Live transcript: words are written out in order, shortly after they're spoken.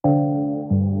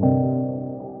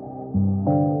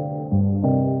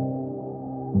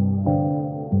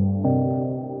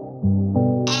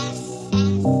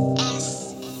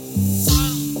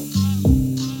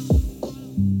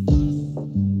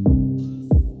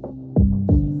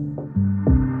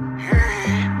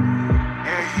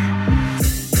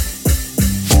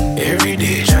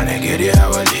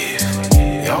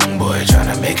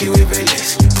a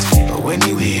list. But when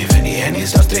you leave and the end it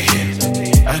starts to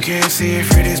hit, I can't see it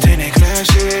through these tinted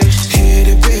glasses. Hit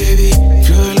it, baby,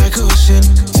 feel like ocean.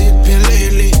 Dipping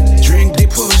lately, drink the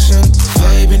potion.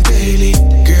 Vibing daily,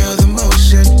 girl, the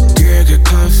motion. Girl, get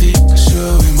comfy,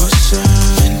 show him my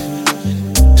shine.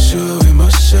 Show him my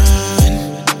shine.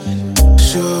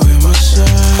 Show him my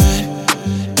shine.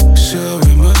 Show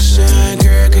him my shine.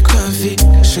 Girl, get comfy,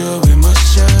 show him my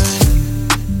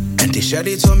shine. Auntie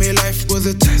Shadi told me life was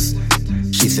a test.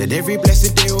 She said every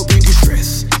blessed day will bring you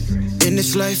stress. In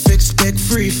this life expect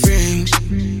free things,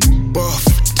 both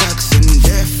tax and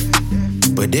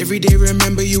death. But every day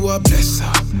remember you are blessed.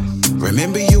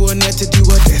 Remember you are not to do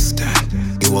a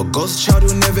destined. You a ghost child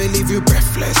who never leave you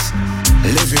breathless.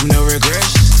 Live with no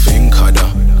regrets. Think harder,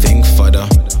 think further.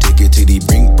 Take it to the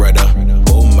brink, brother.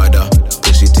 Oh mother,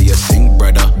 push it to your sink,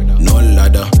 brother. No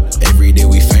ladder. Every day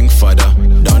we thank father.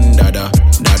 Done dada,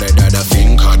 dada dada.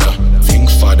 Think harder, think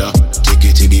further. Take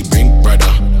it to the brink,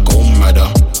 brother. Go mother,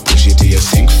 push it to your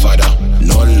sink, father.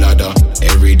 No ladder.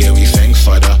 Every day we thank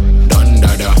father. Done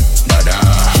dada, dada.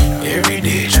 Every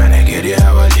day tryna get it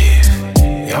how I live.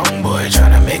 Young boy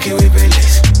tryna make it with a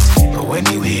list. But when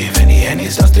you leave and the end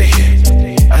it starts to hit,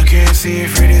 I can't see it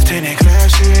through these tinted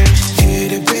glasses.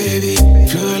 Hit it, baby,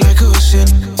 feel like ocean.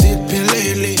 Dipping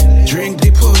lately, drink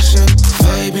the potion.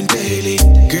 Vibing daily,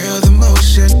 girl, the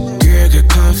motion. Girl, get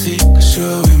comfy,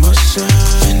 show him my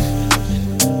shine.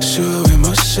 Show him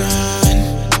my shine.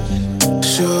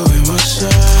 Show him my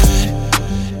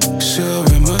shine. Show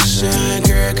him my shine.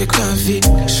 Girl, get comfy,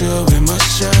 show him my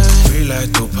shine. We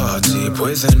like to party,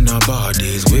 poison our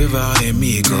bodies with our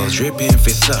amigos, dripping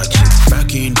Versace.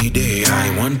 Back in the day,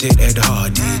 I wanted Ed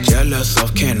Hardy, jealous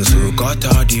of Ken's who got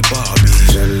all the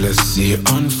Barbie. Jealousy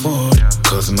unfold,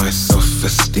 cause my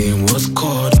self-esteem was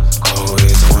cold.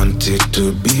 Always wanted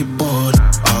to be bored,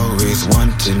 always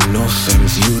wanted no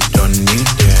femmes, you don't need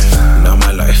them. Now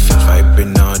my life is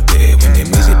vibing all day, when the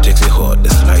music takes it hot,